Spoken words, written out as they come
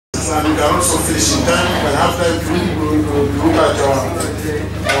and we can also finish in time. We have time to look at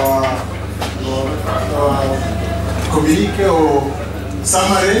our communique or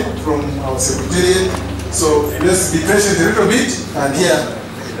summary from our secretariat. So let's be patient a little bit and hear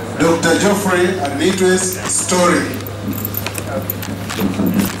Dr. Geoffrey Arinaitwe's story.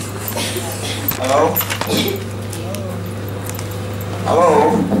 Hello?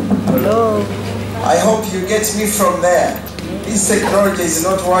 Hello? Hello? I hope you get me from there. This technology is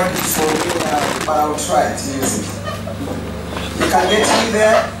not working for me, but I'll try to use it. You can get me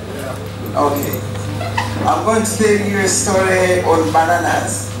there? Okay. I'm going to tell you a story on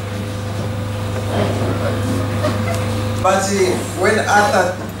bananas. But when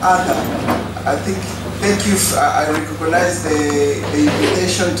Arthur, I think, thank you, I recognize the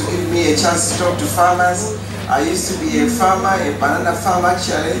invitation to give me a chance to talk to farmers. I used to be a farmer, a banana farmer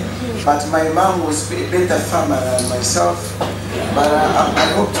actually, but my mom was a better farmer than myself. But I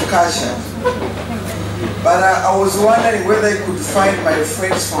hope to catch up. But I was wondering whether I could find my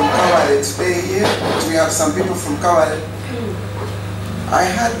friends from Kawale today here. We have some people from Kawale. I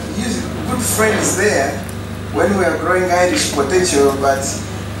had good friends there when we were growing Irish potato, but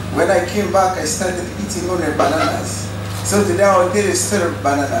when I came back, I started eating only bananas. So today I will tell you a story of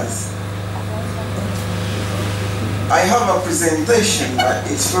bananas. I have a presentation, but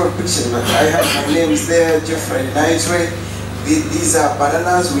it's for a picture, but I have my names there, Geoffrey Arinaitwe. These are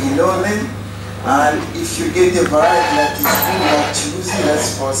bananas, we know them. And if you get a variety that is good, like Chibuzi,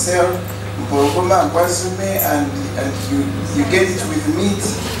 that's for sale, Mporogoma and Kwazume, and you get it with meat,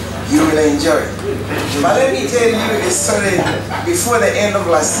 you will enjoy it. But let me tell you a story before the end of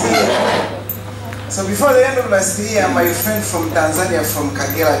last year. So before the end of last year, my friend from Tanzania, from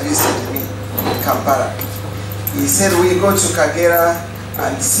Kagera, visited me in Kampala. He said we go to Kagera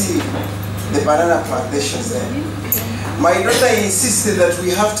and see the banana plantations there. My daughter insisted that we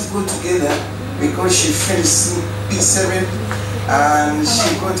have to go together because she finished P7 and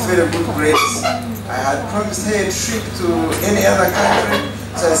she got very good grades. I had promised her a trip to any other country,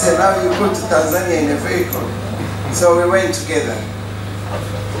 so I said, now you go to Tanzania in a vehicle. So we went together.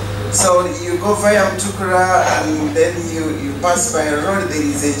 So you go via Mtukura and then you pass by a road, there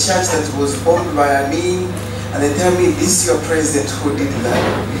is a church that was owned by Amin, and they tell me this is your president who did that.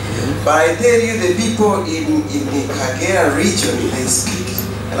 But I tell you, the people in the Kagera region, they speak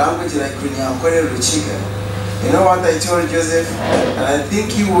a language like Kunyankore Ruchiga. You know what I told Joseph? And I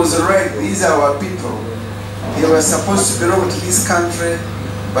think he was right, these are our people. They were supposed to belong to this country,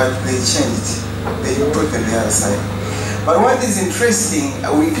 but they changed. They put them the other side. But what is interesting,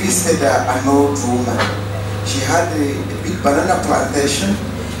 we visited an old woman. She had a big banana plantation,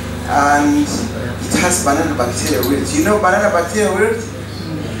 and it has banana bacterial wilt. You know banana bacterial wilt?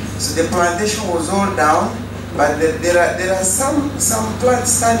 So the plantation was all down, but there are some plants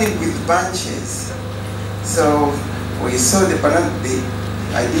standing with branches. So we saw the banana.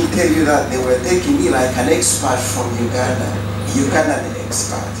 I didn't tell you that they were taking me like an expert from Uganda, Ugandan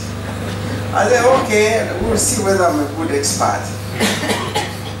expert. I said, okay, we'll see whether I'm a good expert.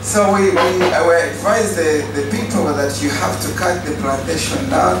 So I advised the people that you have to cut the plantation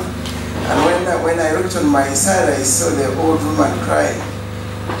down. And when I looked on my side, I saw the old woman crying.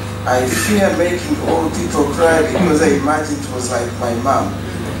 I fear making old people cry because I imagined it was like my mom.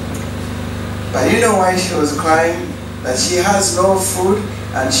 But you know why she was crying? That she has no food,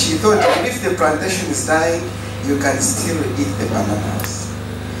 and she thought that if the plantation is dying, you can still eat the bananas.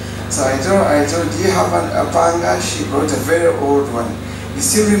 So I told, do you have a panga? She brought a very old one. You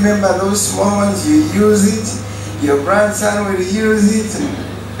still remember those small ones? You use it, your grandson will use it, and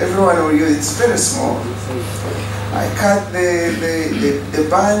everyone will use it. It's very small. I cut the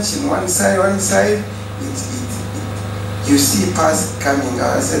bunch in one side, you see past coming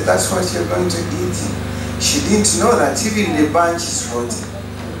out. I said, that's what you're going to eat. She didn't know that even the bunch is rotten.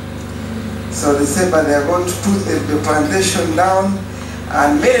 So they said, but they're going to put the plantation down,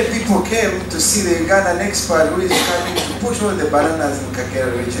 and many people came to see the Ugandan expert who is coming to put all the bananas in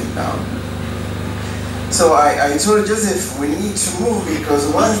Kagera region down. So I told Joseph, we need to move because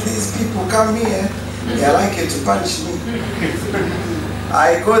once these people come here, they are likely to punish me.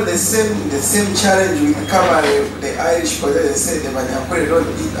 I got the same challenge with Kawale, the Irish, because they said the Banyankore don't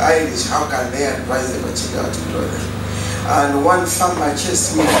eat Irish, how can they advise the Bachiga to grow them? And one farmer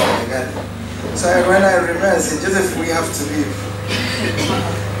chased me from the garden. So when I remember, I said, Joseph, we have to leave.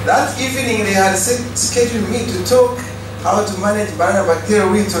 That evening they had scheduled me to talk how to manage banana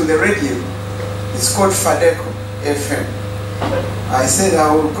bacterial wilt on the radio. It's called Fadeco FM. I said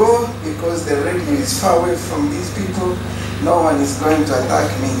I will go because the radio is far away from these people. No one is going to attack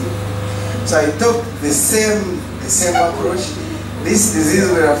me. So I took the same approach. This disease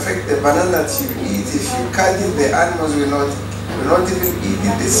will affect the banana that you eat. If you cut it, the animals will not even eat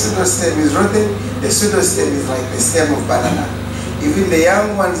it. The pseudostem is rotten. The pseudostem is like the stem of banana. Even the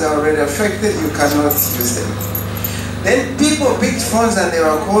young ones are already affected, you cannot use them. Then people picked phones and they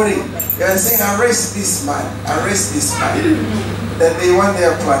were calling. They were saying, arrest this man, arrest this man. That they want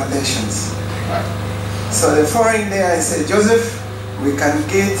their plantations. So the foreign there, I said, Joseph, we can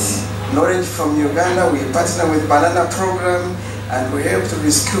get knowledge from Uganda. We partner with Banana Program and we help to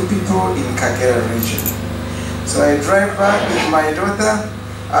rescue people in Kagera region. So I drive back with my daughter,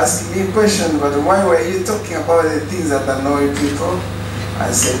 asking me questions, but why were you talking about the things that annoy people?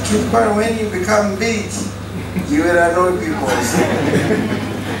 I said, Kipper, when you become big, you will annoy people.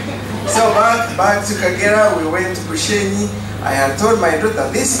 So back to Kagera, we went to Bushenyi. I had told my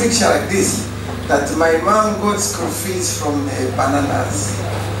daughter, this picture like this, that my mom got school fees from the bananas.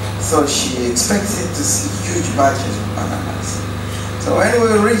 So she expected to see huge batches of bananas. So when we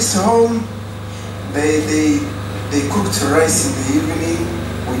reached home, they cooked rice in the evening.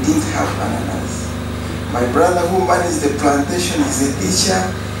 We didn't have bananas. My brother who managed the plantation is a teacher.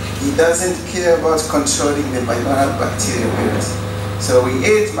 He doesn't care about controlling the Banana Bacterial Wilt. So we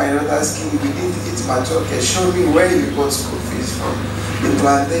ate. My daughter asking, we didn't eat much. Okay, show me where you got school fees from. The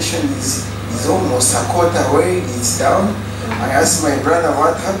plantation is almost a quarter way, it's down. I asked my brother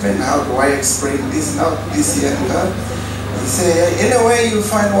what happened, how do I explain this now to this young girl? He said, in a way you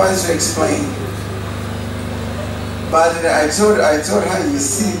find ways to explain. But I told her, you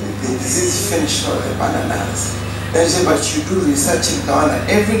see, the disease finished all the bananas. Then she said, but you do research in Ghana.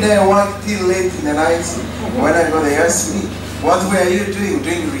 Every day I work till late in the night. When I go, they ask me, what were you doing?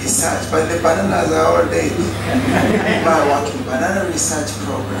 Doing research. But the bananas are all dead. I work in Banana Research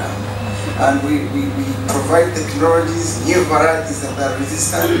Program. And we provide technologies, new varieties that are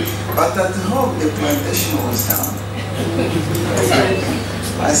resistant. But at home, the plantation was down.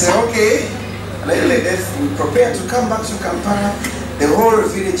 I said, okay, we prepare to come back to Kampala. The whole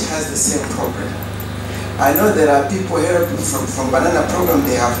village has the same problem. I know there are people helping from Banana Program.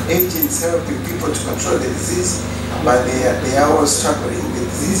 They have agents helping people to control the disease, but they are all struggling. The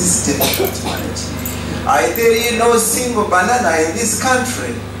disease is difficult to manage. I tell you, no single banana in this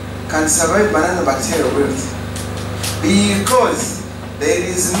country can survive Banana Bacterial Wilt, because there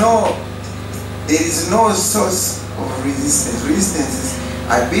is no source of resistance. Resistance is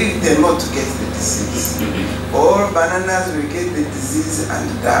ability not to get the disease. All bananas will get the disease and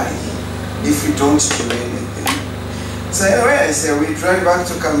die if we don't do anything. So anyway, I said we drive back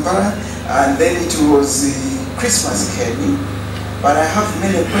to Kampala, and then it was Christmas came in. But I have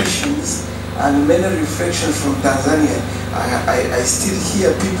many questions and many reflections from Tanzania. I still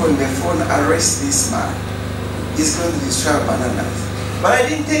hear people on the phone, arrest this man. He's going to destroy bananas. But I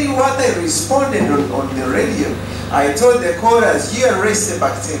didn't tell you what I responded on the radio. I told the callers, you arrest the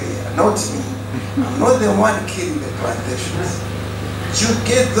bacteria, not me. I'm not the one killing the plantations. You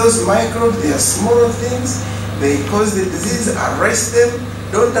get those microbes, they are small things, they cause the disease, arrest them,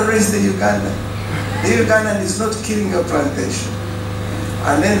 don't arrest the Ugandan. The Ugandan is not killing your plantation.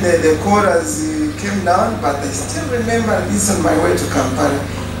 And then the chorus came down, but I still remember this on my way to Kampala.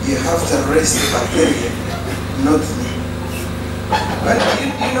 You have to arrest the bacteria, not me. But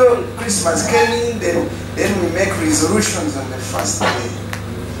you know, Christmas came in, then we make resolutions on the first day.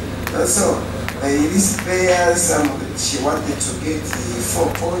 That's all. The list there, she wanted to get the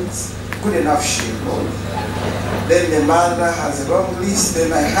 4 points. Good enough, she wrote. Then the mother has a long list,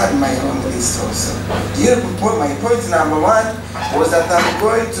 then I had my own list also. My point number 1 was that I'm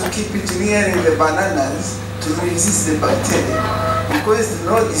going to keep it near in the bananas to resist the bacteria. Because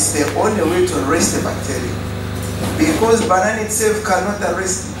it's the only way to arrest the bacteria. Because banana itself cannot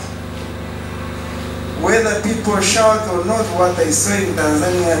arrest it. Whether people shout or not, what I saw in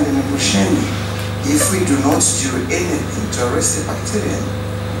Tanzania and in Bushenyi, if we do not do anything to arrest the bacteria,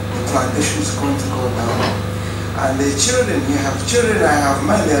 the plantation is going to go down. And the children, you have children, I have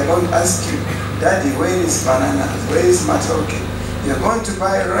mine, they are going to ask you, Daddy, where is banana? Where is matoke? You're going to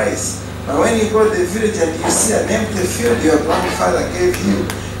buy rice. But when you go to the village and you see an empty field your grandfather gave you,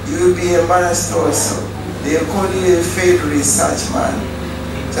 you will be embarrassed also. They'll call you a failed research man.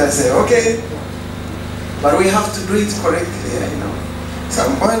 So I say, okay, but we have to do it correctly, you know. So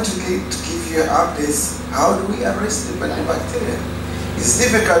I'm going to give you updates. How do we arrest the bacteria? It's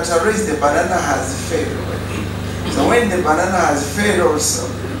difficult to arrest the banana has failed. So when the banana has failed also,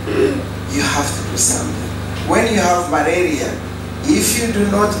 you have to do something. When you have malaria, if you do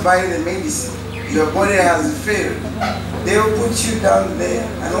not buy the medicine, your body has failed. They will put you down there.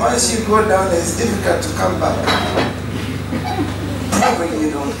 And once you go down there, it's difficult to come back. Probably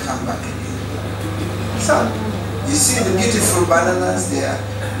you don't come back again. So You see the beautiful bananas there.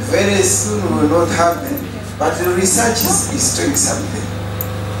 Very soon we will not have them. But the research is doing something.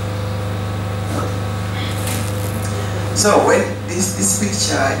 So when this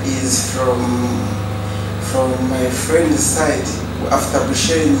picture is from my friend's side after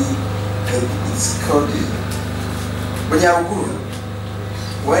Bushenyi, it's called Bunyabuguru.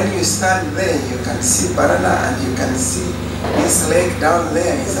 When you stand there, you can see banana and you can see this lake down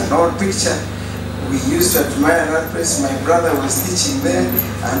there. It's an old picture. We used to admire that place. My brother was teaching there,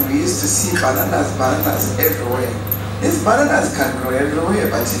 and we used to see bananas everywhere. These bananas can grow everywhere,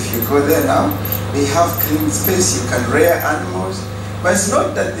 but if you go there now, they have clean space. You can rear animals, but it's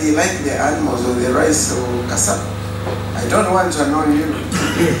not that they like the animals or the rice or cassava. I don't want to annoy you.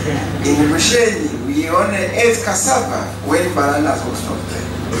 In Bushenyi, we only ate cassava when bananas was not there.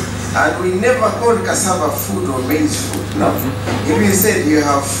 And we never called cassava food or maize food. No. If you said you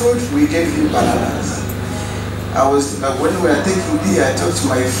have food, we gave you bananas. When we were taking tea, I talked to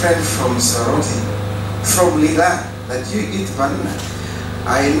my friend from Soroti, from Lila, that you eat banana.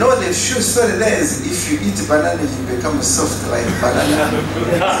 I know the true story there is if you eat banana, you become soft like banana.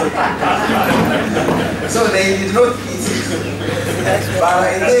 So they did not eat it. But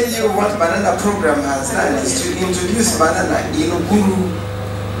I tell you what banana program has done is to introduce banana in Uguru.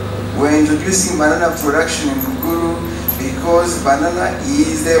 We're introducing banana production in Uguru because banana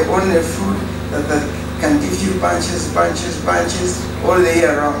is the only fruit that can give you bunches all the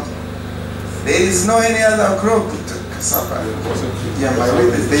year round. There is no any other crop to cassava. Yeah, my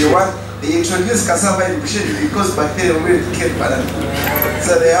witness, they introduce cassava in Bushenyi because bacteria will kill banana.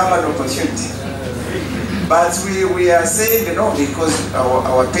 So they have an opportunity. But we are saying no because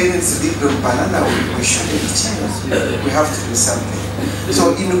our parents lived on banana, we shouldn't change. We have to do something.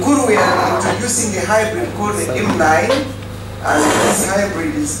 So in Uguru we are introducing a hybrid called the M9, and this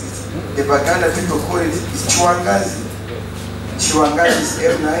hybrid is the Baganda people call it Chiwangazi. Chiwangazi is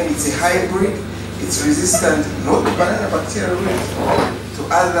M9, it's a hybrid, it's resistant not to banana bacterial wilt, to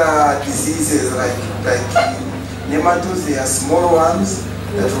other diseases like nematodes. They are small ones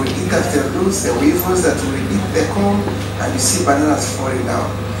that will eat after roots, the weevils that will eat the corn, and you see bananas falling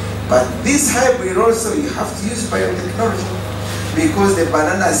down. But this hybrid also you have to use biotechnology, because the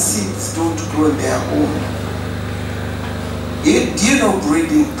banana seeds don't grow on their own. Do you know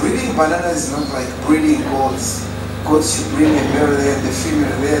breeding? Breeding banana is not like breeding goats. Goats, you bring a male there and the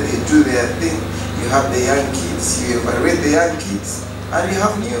female there, they do their thing. You have the young kids, you evaluate the young kids, and you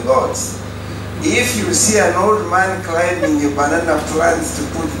have new goats. If you see an old man climbing a banana plant to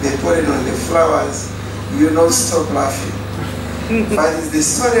put the pollen on the flowers, you will not stop laughing. But the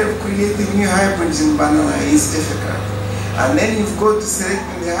story of creating new hybrids in banana is difficult. And then you've got to select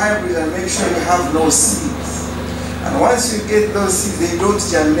the hybrid and make sure you have no seeds. And once you get those seeds, they don't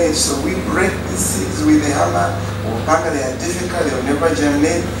germinate. So we break the seeds with a hammer or panga. They are difficult, they will never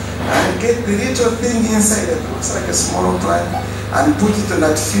germinate. And get the little thing inside that looks like a small plant and put it on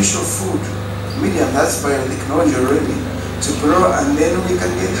artificial food medium. That's biotechnology already to grow, and then we can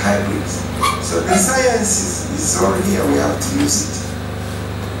get hybrids. So the science is all here, we have to use it.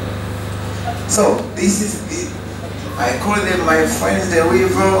 So this is the I call them my friends, the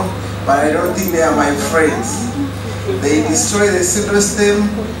weevil, but I don't think they are my friends. They destroy the pseudostem.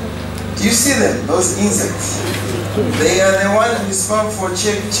 Do you see them, those insects? They are the ones responsible for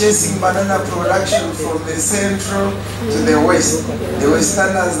chasing banana production from the central to the west. The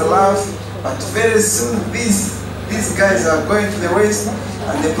westerners laugh, but very soon these guys are going to the west,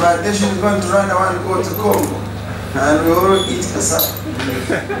 and the plantation is going to run around and go to Congo. And we all eat cassava.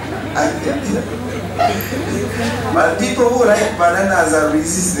 But people who like bananas are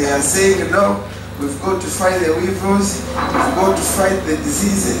resisting. They are saying, no, we've got to fight the weevils, we've got to fight the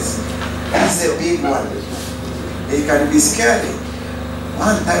diseases. This is a big one. They can be scary.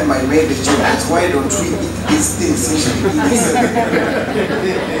 One time I made a joke that why don't we eat these things since we eat them?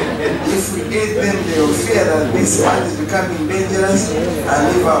 If we eat them, they will fear that this plant is becoming dangerous and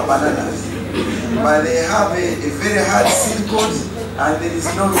leave our bananas. But they have a very hard seed coat and there is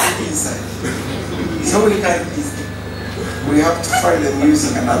no root inside. So we can't eat them. We have to find them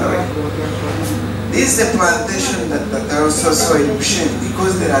using another way. This is a plantation that I also saw in Bushenyi,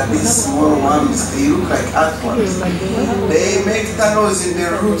 because there are these small worms, they look like earthworms. They make tunnels in the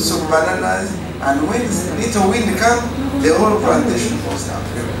roots of bananas, and when little wind comes, the whole plantation goes down.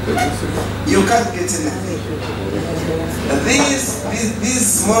 You can't get anything. These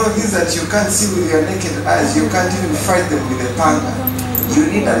small things that you can't see with your naked eyes, you can't even fight them with a panga.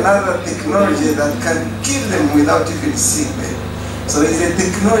 You need another technology that can kill them without even seeing them. So it's a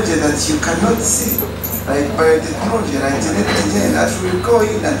technology that you cannot see, like biotechnology, like genetic engineering, that will go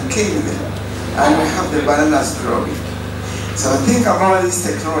in and kill them. and we have the bananas growing. So think about this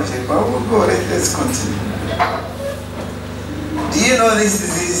technology, but we'll go, let's continue. Do you know this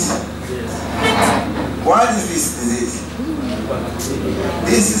disease? What is this disease?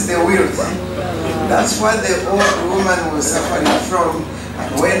 This is the wilt. That's what the old woman was suffering from.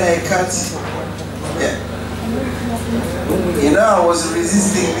 And when I cut, you know, I was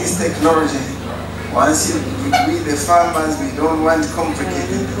resisting this technology. Once we the farmers, we don't want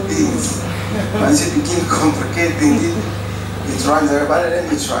complicated things. Once you begin complicating it, it runs away. But let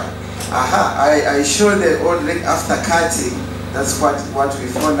me try. I showed the old leg after cutting. That's what we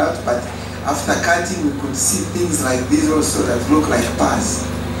found out. But after cutting, we could see things like this also that look like pus.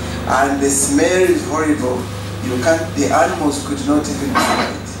 And the smell is horrible. The animals could not even try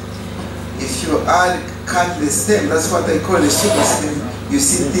it. If you cut the stem, that's what I call a super stem, you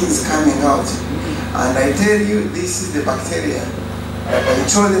see things coming out. And I tell you, this is the bacteria. I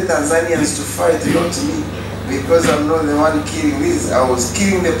told the Tanzanians to fight, not me, because I'm not the one killing this. I was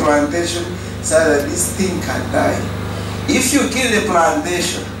killing the plantation so that this thing can die. If you kill the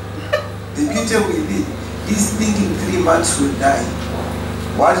plantation, the beauty will be, this thing in 3 months will die.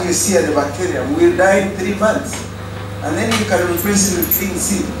 What you see at the bacterium will die in 3 months. And then you can replace it with clean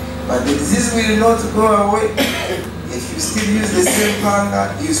seed. But the disease will not go away. If you still use the same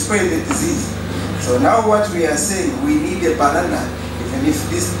panga, you spread the disease. So now what we are saying, we need a banana. Even if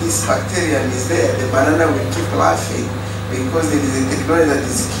this bacterium is there, the banana will keep laughing because there is a technology that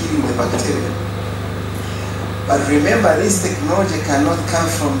is killing the bacteria. But remember, this technology cannot come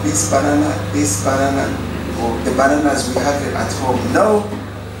from this banana, or the bananas we have at home. No,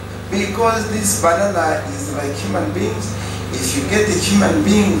 because this banana is like human beings. If you get a human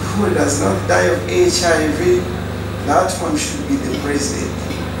being who does not die of HIV, that one should be the president.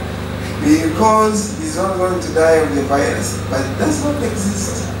 Because he's not going to die of the virus, but it does not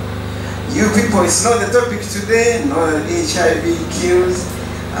exist. You people, it's not the topic today, know that HIV kills,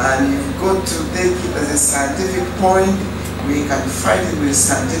 and you've got to take it as a scientific point. We can fight it with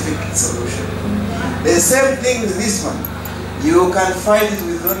scientific solution. The same thing with this one. You can fight it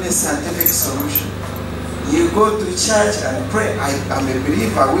with only scientific solution. You go to church and pray. I'm a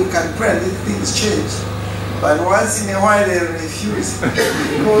believer, we can pray and things change. But once in a while they refuse.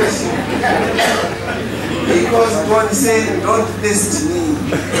 Because God said, don't test me.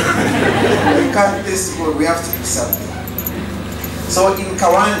 We can't test God, we have to do something. So in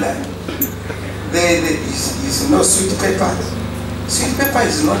Kawanda, you know sweet pepper. Sweet pepper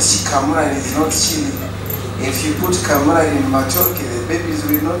is not kamura, it's not chili. If you put kamura in matoke, the babies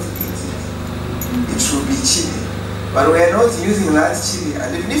will not eat it. It will be chili. But we are not using that chili.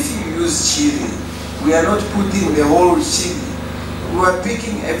 And even if you use chili, we are not putting the whole chili. We are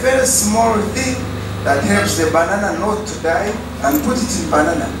picking a very small thing that helps the banana not to die and put it in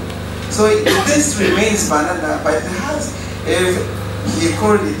banana. So the taste remains banana, but it has he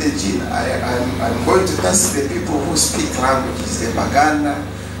called it the gene. I'm going to test the people who speak languages, the Baganda,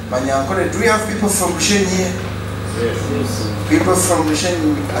 Banyankore. Do we have people from Bushen here? Yes. People from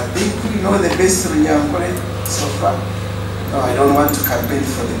Bushen, I think we know the best Banyankore so far. No, I don't want to campaign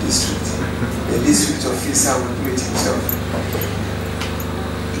for the district. The district officer will do it himself.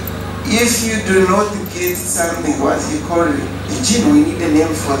 If you do not get something, what he called the gene, we need a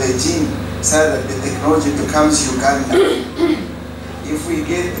name for the gene so that the technology becomes Uganda. If we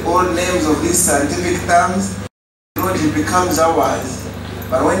get all names of these scientific terms, technology becomes ours.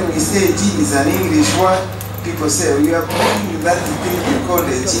 But when we say gene is an English word, people say we are calling that thing we call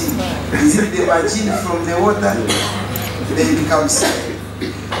a gene. Is it the gene from the water? They become silent.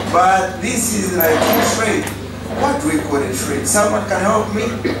 But this is like a trade. What do we call a trade? Someone can help me?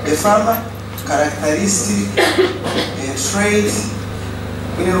 A farmer? Characteristic? A trade?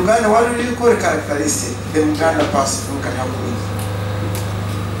 In Uganda, what do you call a characteristic? The Uganda person who can help me.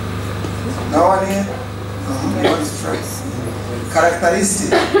 No one here? What is trade?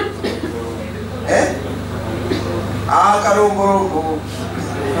 Characteristic? Eh? Karomborombo.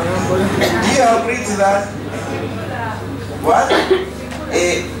 Do you agree to that? What?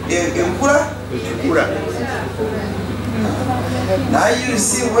 Now you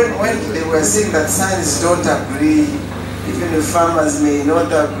see when they were saying that science don't agree, even the farmers may not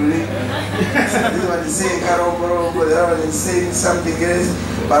agree. This one is saying Karomborombo, the other one is saying something else.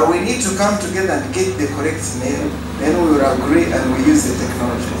 But we need to come together and get the correct name, then we will agree and we use the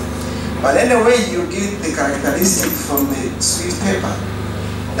technology. But anyway, you get the characteristic from the sweet pepper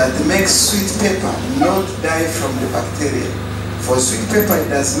that makes sweet pepper not die from the bacteria. For sweet pepper, it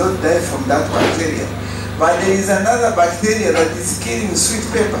does not die from that bacteria. But there is another bacteria that is killing sweet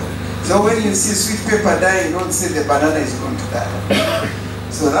pepper. So when you see sweet pepper die, you don't say the banana is going to die.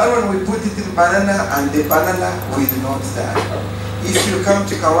 So that one we put it in banana, and the banana will not die. If you come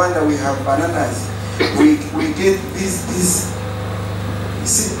to Uganda, we have bananas. We get this you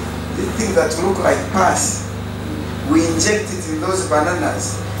see, the thing that look like pus. We inject it in those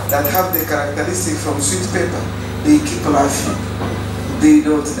bananas that have the characteristic from sweet pepper. They keep laughing. They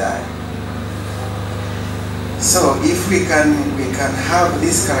don't die. So if we can have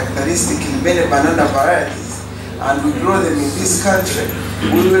this characteristic in many banana varieties, and we grow them in this country,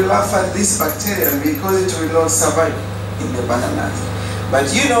 we will laugh at this bacterium because it will not survive in the bananas.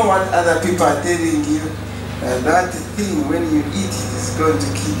 But you know what other people are telling you? That thing, when you eat it, is going to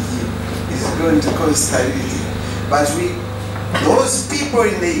kill you. It's going to cause sterility. But those people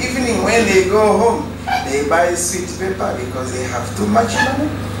in the evening when they go home, they buy sweet pepper because they have too much money.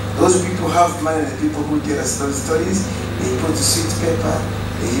 Those people have money, the people who tell us those stories, they put sweet pepper,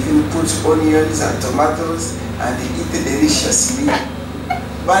 they even put onions and tomatoes, and they eat a delicious meal.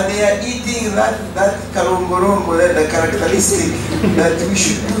 But they are eating that karongorongo, the characteristic that we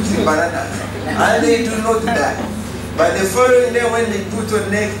should put in bananas, and they do not die. But the following day when they put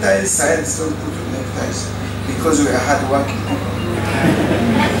on neckties, science don't put on neckties, because we are hard-working people.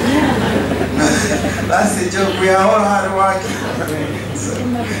 That's the joke, we are all hard-working. So,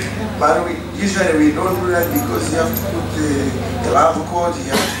 but usually we don't do that because you have to put the lab coat, you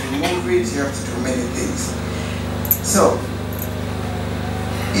have to remove it, you have to do many things. So,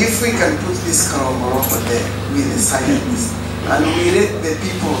 if we can put this karongorongo there with the scientists, and we let the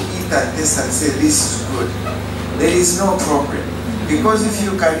people eat and taste and say this is good, there is no problem. Because if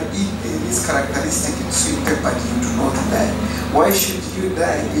you can eat this characteristic in sweet pepper, you do not die. Why should you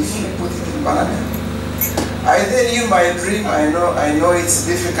die if you put it in banana? I tell you my dream, I know it's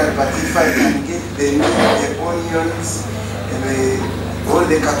difficult, but if I can get the onions and all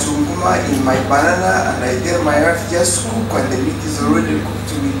the katunguma in my banana, and I tell my wife just cook when the meat is already cooked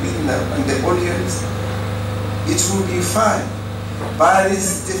within the onions, it will be fine. But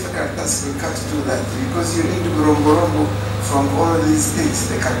it's difficult as we can't do that because you need goromborombo from all these things,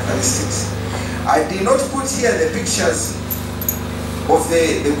 the characteristics. I did not put here the pictures of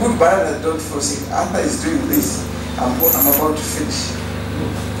the good banana, don't forsake. Arthur is doing this. I'm about to finish.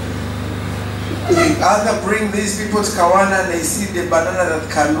 Arthur bring these people to Kawana and they see the banana that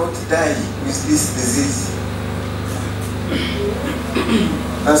cannot die with this disease.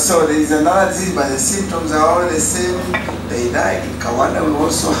 And so there is another disease, but the symptoms are all the same. They die. In Kawana we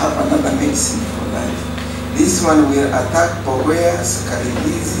also have another medicine for that. This one will attack Pogoya,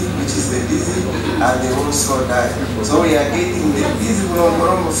 Sukaridizi, which is the disease, and they also die. So we are getting these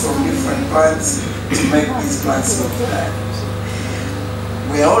goromborombo from different plants to make these plants not die.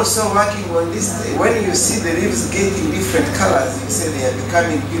 We are also working on this. When you see the leaves getting different colors, you say they are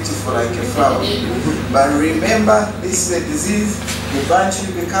becoming beautiful like a flower. But remember, this is a disease. The bunch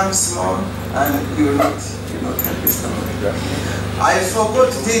will become small, and you will not have this number. I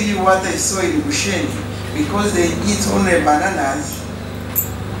forgot to tell you what I saw in Busheni, because they eat only bananas.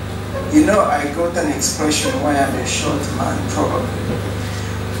 You know, I got an expression why I'm a short man, probably.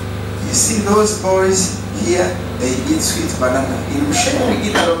 You see those boys here, they eat sweet banana. In Busheni, we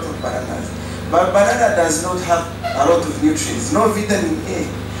eat a lot of bananas. But banana does not have a lot of nutrients, no vitamin A.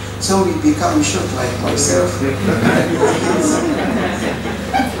 So we become short like myself.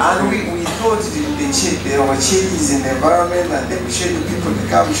 And we thought there were changes in the environment, and the Busheni people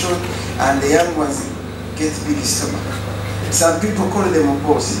become short, and the young ones get big stomach. Some people call them a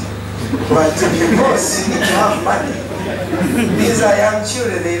boss. But to be a boss, you need to have money. These are young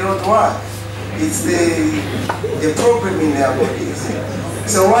children, they don't work. It's the problem in their bodies.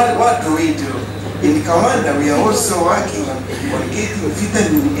 So what do we do? In Kawana, we are also working on getting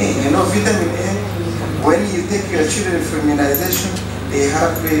vitamin A. You know, vitamin A, when you take your children for immunization, they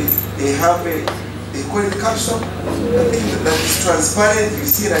call it capsule. The thing that is transparent, you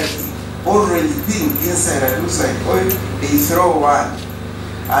see like orange thing inside, it looks like oil, they throw one.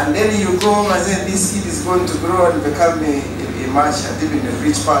 And then you go home and say this kid is going to grow and become a merchant, even a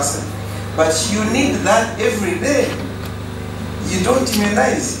rich person. But you need that every day. You don't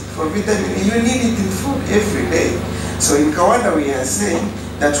immunize for vitamin A, you need it in food every day. So in Kawana we are saying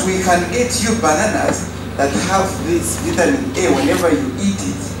that we can get you bananas that have this vitamin A. Whenever you eat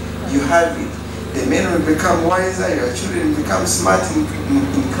it, you have it. The men will become wiser, your children become smart in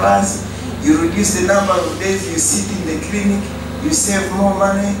class, you reduce the number of days you sit in the clinic, you save more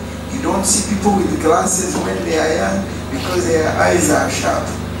money, you don't see people with glasses when they are young because their eyes are sharp.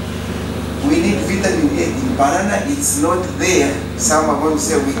 We need vitamin A. In banana, it's not there. Some are going to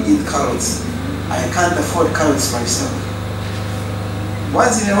say we eat carrots. I can't afford carrots myself.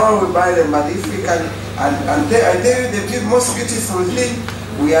 Once in a while we buy them, but if we can, and I tell you the most beautiful thing,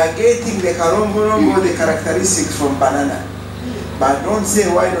 We are getting the karomborongo, the characteristics from banana. But don't say,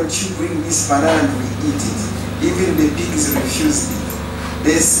 why don't you bring this banana and we eat it? Even the pigs refused it.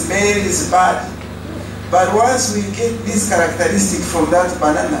 The smell is bad. But once we get this characteristic from that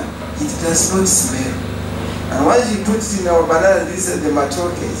banana, it does not smell. And once you put it in our banana, these are the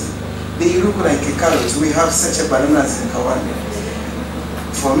matokes. They look like a carrot. We have such a bananas in Kawana.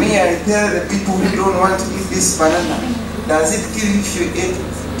 For me, I tell the people who don't want to eat this banana, does it kill if you get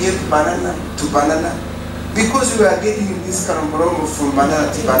banana to banana? Because we are getting this karamboromo from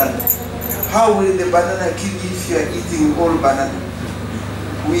banana to banana. How will the banana kill you if you are eating all banana?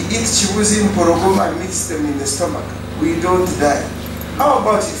 We eat chibuzi and porogoma and mix them in the stomach. We don't die. How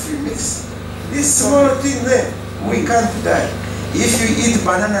about if we mix? This small thing there, we can't die. If you eat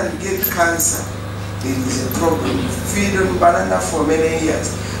banana and get cancer, there is a problem. Feed on banana for many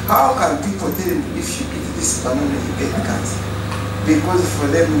years. How can people tell them if you eat this banana you get cancer? Because for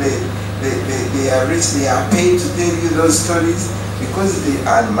them they are rich, they are paid to tell you those stories because they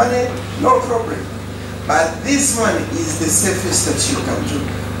earn money, no problem. But this one is the safest that you can do.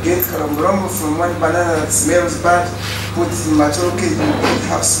 Get karamboromo from one banana that smells bad, put it in matoke, you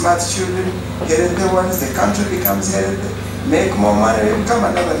have smart children, healthy ones, the country becomes healthy, make more money, become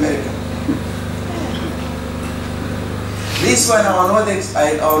another American. This one I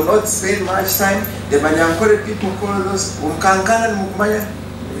will not spend much time. The Banyankore people call those Umkankana Mukmaya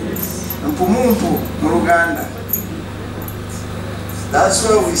Mpumumpu Muruganda. That's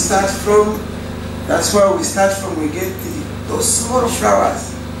where we start from. That's where we start from. We get those small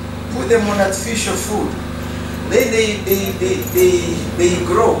flowers, put them on artificial food. Then they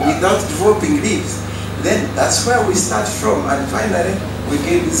grow without developing leaves. Then that's where we start from, and finally we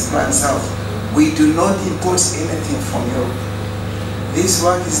get these plants out. We do not import anything from Europe. This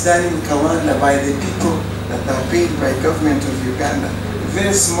work is done in Kawana by the people that are paid by government of Uganda.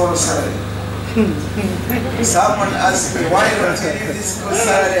 Very small salary. Someone asked me, why don't you leave this good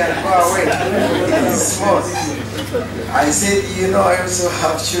salary and go away? It is small. I said, you know, I also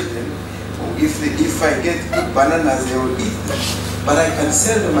have children. If I get good bananas, they will eat them. But I can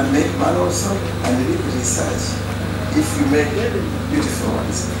sell them and make money also and live research if we make beautiful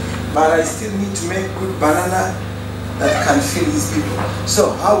ones. But I still need to make good banana that can feed these people.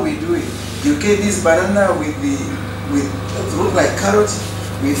 So how we do it? You get this banana with look like carrots.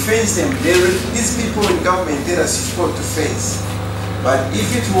 We fence them. These people in government tell us you've got to fence. But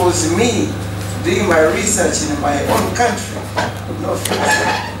if it was me doing my research in my own country, no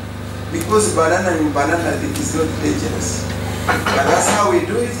fence. Because banana is not dangerous. But that's how we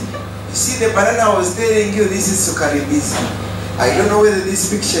do it. You see, the banana I was telling you, this is sukaribisi. I don't know whether this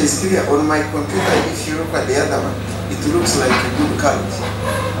picture is clear on my computer. If you look at the other one, it looks like a good carrot.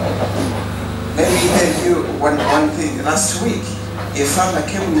 Let me tell you one thing. Last week, a farmer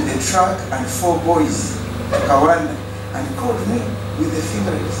came with a truck and 4 boys to Kawana and called me with a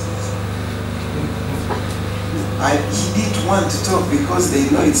finger. He didn't want to talk because they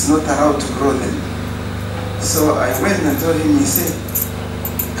know it's not allowed to grow them. So I went and told him, he said,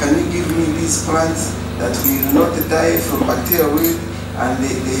 can you give me these plants that will not die from bacterial wilt and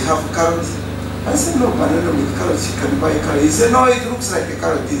they have carrots? I said, no, banana with carrots, you can buy carrots. He said, no, it looks like a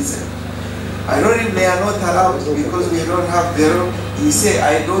carrot inside. I told him they are not allowed because we don't have zero. He said,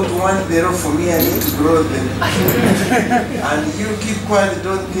 I don't want zero for me, I need to grow them. And you keep quiet,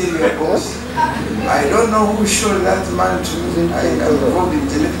 don't tell your boss. I don't know who showed that man to me. I am involved in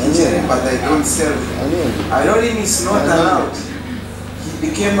genetic engineering, but I don't sell them. I told him it's not allowed. He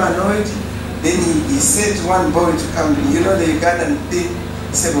became annoyed. Then he sent one boy to come. You know the Ugandan thing,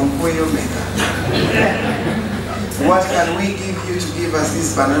 Sebonkoyo maker. What can we give you to give us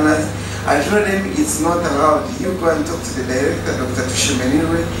these bananas? I told him it's not allowed. You go and talk to the director, Dr.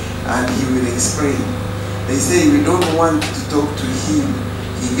 Tushemenirwe, and he will explain. They say we don't want to talk to him.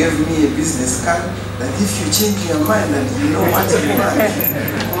 He gave me a business card that if you change your mind and you know what you want,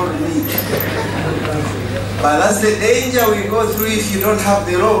 call me. But that's the danger we go through if you don't have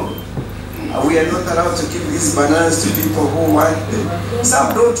the law. We are not allowed to give these bananas to people who want them.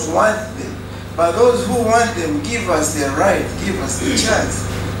 Some don't want them. But those who want them, give us the right, give us the chance.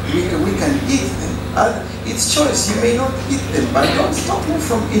 We can eat them. It's choice. You may not eat them, but don't stop me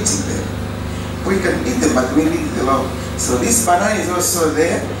from eating them. We can eat them, but we need the law. So this banana is also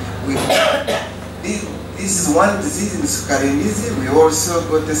there. This is one disease in Sukarinizi. We also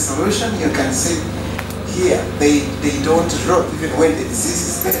got a solution. You can see here, they don't rot even when the disease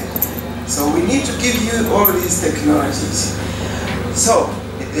is there. So we need to give you all these technologies. So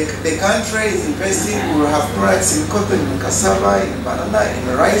the country is investing. We will have products in cotton, in cassava, in banana,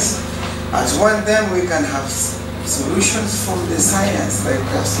 in rice. At one time we can have solutions from the science, like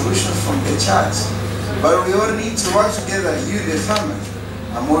solutions from the church. But we all need to work together. You, the farmer,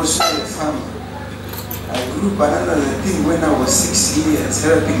 I'm also a farmer. I grew bananas, I think, when I was 6 years,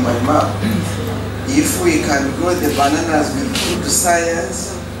 helping my mom. If we can grow the bananas with good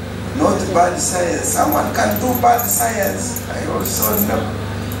science, not bad science. Someone can do bad science, I also know.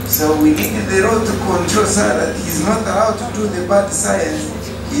 So we need the law to control so that he's not allowed to do the bad science,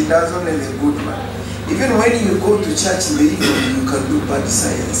 he does only the good one. Even when you go to church in the evening, you can do bad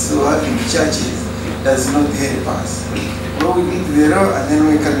science. So having churches does not help us. Well, we need the law, and then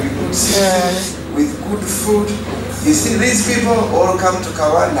we can be good citizens with good food. You see, these people all come to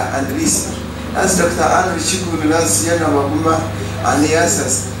Kawanda and listen. That's Dr. Andrew Chikunu, that's Yana Wabuma, and he asks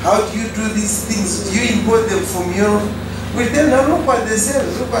us, how do you do these things? Do you import them from Europe? We tell them, look what they say,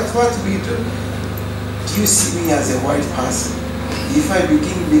 look at what we do. Do you see me as a white person? If I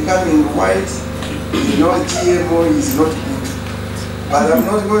begin becoming white, you know GMO is not good. But I'm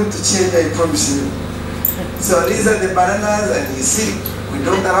not going to change, I promise you. So these are the bananas, and you see, we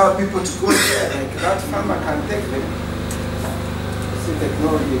don't allow people to go there, like that farmer can take them. See,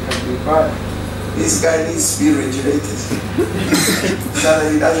 technology can be bad. This guy needs to be regulated so that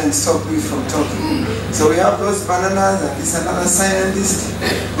he doesn't stop me from talking. So we have those bananas, and this another scientist.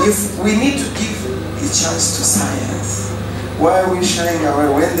 If we need to give a chance to science, why are we shying away?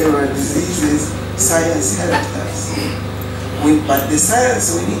 When there were diseases, science helped us. But the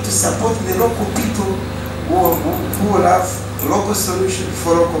science, we need to support the local people who will have local solutions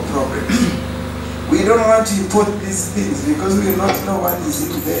for local problems. We don't want to import these things because we do not know what is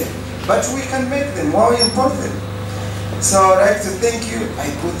in there. But we can make them. Why we import them? So I'd like to thank you.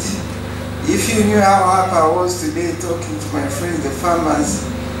 If you knew how happy I was today talking to my friends, the farmers,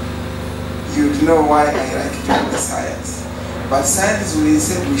 you'd know why I like doing the science. But scientists will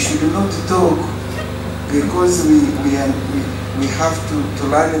say we should not talk because we have to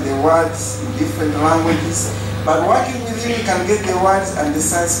learn the words in different languages. But working with you, we can get the words and the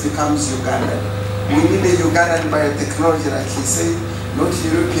science becomes Ugandan. We need a Ugandan biotechnology, like he said, not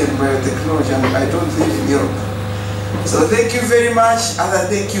European biotechnology, and I don't live in Europe. So thank you very much. Other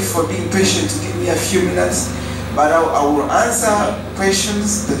thank you for being patient to give me a few minutes. But I will answer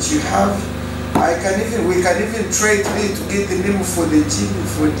questions that you have. We can even try today to get the name for the gene,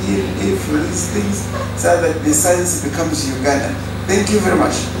 for DNA, for these things, so that the science becomes Ugandan. Thank you very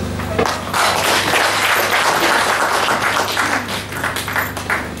much.